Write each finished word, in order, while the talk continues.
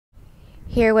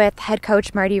Here with head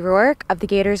coach Marty Rourke of the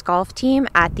Gaiters golf team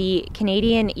at the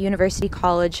Canadian University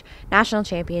College National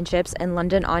Championships in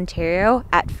London, Ontario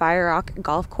at Fire Rock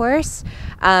Golf Course.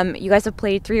 You guys have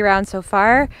played 3 rounds so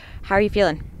far. How are you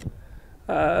feeling?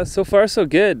 So far so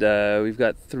good. We've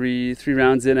got three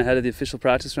rounds in ahead of the official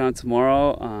practice round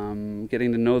tomorrow.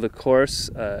 Getting to know the course.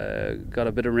 Got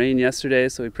a bit of rain yesterday,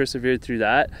 so we persevered through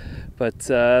that. But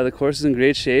the course is in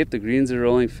great shape. The greens are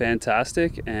rolling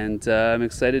fantastic, and I'm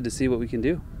excited to see what we can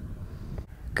do.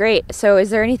 Great. So is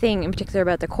there anything in particular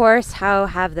about the course? How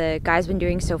have the guys been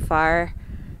doing so far?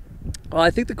 Well, I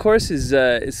think the course is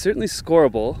certainly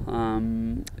scoreable.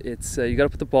 It's you got to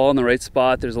put the ball in the right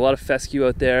spot. There's a lot of fescue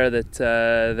out there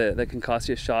that can cost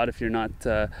you a shot if you're not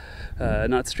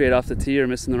straight off the tee or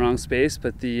missing the wrong space.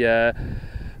 But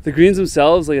the greens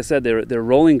themselves, like I said, they're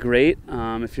rolling great.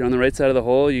 If you're on the right side of the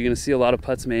hole, you're going to see a lot of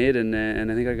putts made, and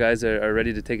I think our guys are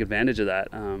ready to take advantage of that.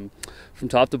 From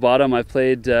top to bottom, I've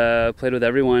played with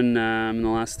everyone in the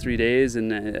last 3 days,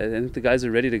 and I think the guys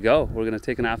are ready to go. We're going to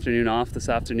take an afternoon off this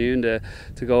afternoon to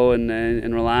go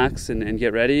and relax and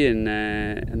get ready, and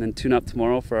then tune up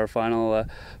tomorrow for our final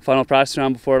practice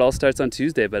round before it all starts on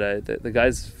Tuesday. But the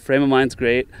guys' frame of mind's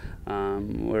great.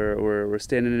 We're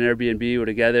staying in an Airbnb. We're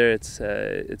together. It's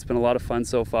been a lot of fun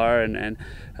so far, and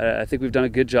I think we've done a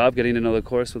good job getting to know the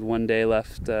course with 1 day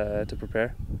left to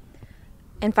prepare.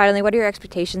 And finally, what are your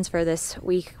expectations for this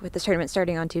week with this tournament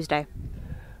starting on Tuesday?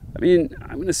 I mean,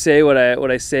 I'm going to say what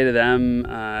I say to them.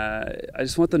 I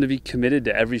just want them to be committed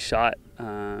to every shot.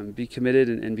 Be committed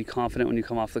and be confident when you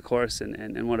come off the course,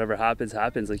 and whatever happens.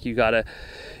 Like you gotta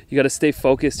stay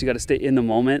focused. You gotta stay in the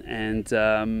moment. And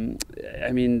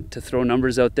I mean, to throw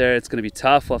numbers out there, it's going to be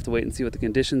tough. We'll have to wait and see what the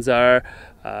conditions are.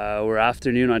 We're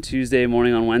afternoon on Tuesday,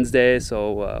 morning on Wednesday,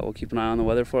 so we'll keep an eye on the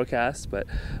weather forecast. But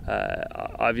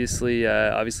obviously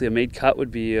a made cut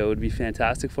would be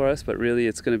fantastic for us. But really,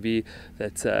 it's going to be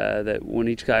that when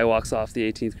each guy walks off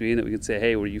the 18th green, that we can say,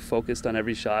 hey, were you focused on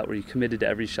every shot? Were you committed to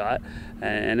every shot?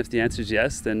 And if the answer is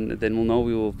yes, then we'll know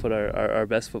we will put our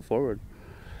best foot forward.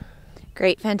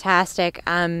 Great, fantastic.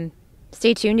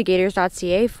 Stay tuned to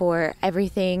Gaiters.ca for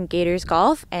everything Gaiters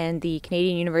golf and the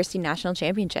Canadian University National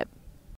Championship.